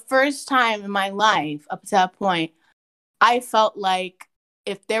 And for the first time in my life up to that point, I felt like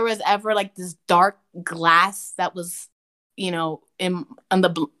if there was ever like this dark glass that was,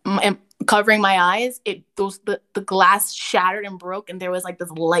 covering my eyes, the glass shattered and broke, and there was like this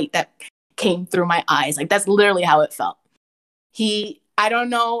light that came through my eyes. Like that's literally how it felt. I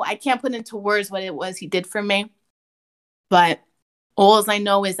don't know, I can't put into words what it was he did for me, but all I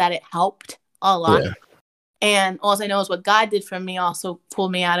know is that it helped a lot. Yeah. And all I know is what God did for me also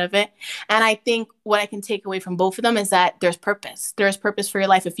pulled me out of it. And I think what I can take away from both of them is that there's purpose. There's purpose for your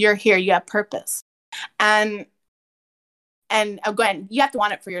life. If you're here, you have purpose. And again, you have to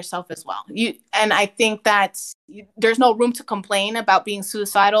want it for yourself as well. And I think that there's no room to complain about being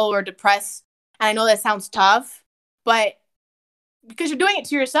suicidal or depressed. And I know that sounds tough, but because you're doing it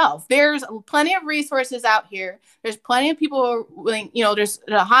to yourself. There's plenty of resources out here. There's plenty of people who are willing, there's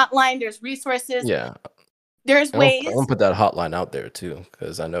a hotline, there's resources. Yeah. There's ways. I'm going to put that hotline out there too,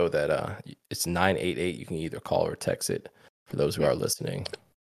 because I know that it's 988. You can either call or text it for those who are listening.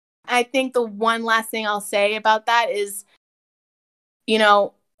 I think the one last thing I'll say about that is,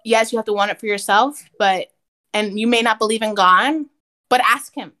 yes, you have to want it for yourself, and you may not believe in God, but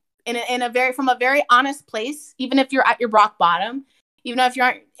ask him from a very honest place. Even if you're at your rock bottom, Even though if you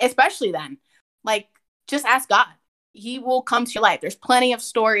aren't, especially then, like, just ask God. He will come to your life. There's plenty of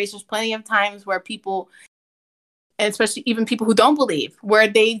stories. There's plenty of times where people, and especially even people who don't believe, where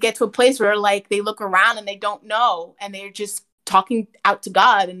they get to a place where like they look around and they don't know, and they're just talking out to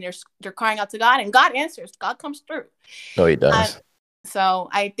God, and they're crying out to God, and God answers. God comes through. No, he does. So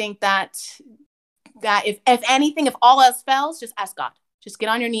I think that if anything, if all else fails, just ask God. Just get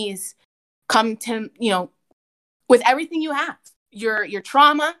on your knees, come to him, with everything you have, your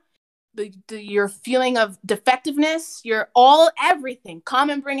trauma, your feeling of defectiveness, everything. Come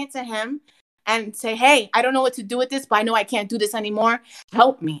and bring it to him and say, hey, I don't know what to do with this, but I know I can't do this anymore.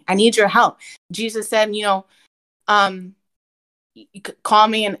 Help me. I need your help. Jesus said, you could call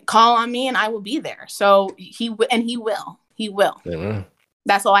on me and I will be there. So he will. Amen.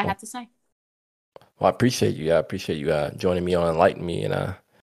 That's all I had to say. Well, I appreciate you. I appreciate you joining me on Enlighten Me and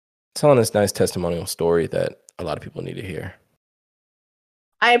telling this nice testimonial story that a lot of people need to hear.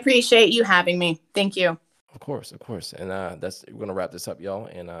 I appreciate you having me. Thank you. Of course. And we're going to wrap this up, y'all.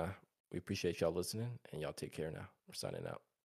 And we appreciate y'all listening. And y'all take care now. We're signing out.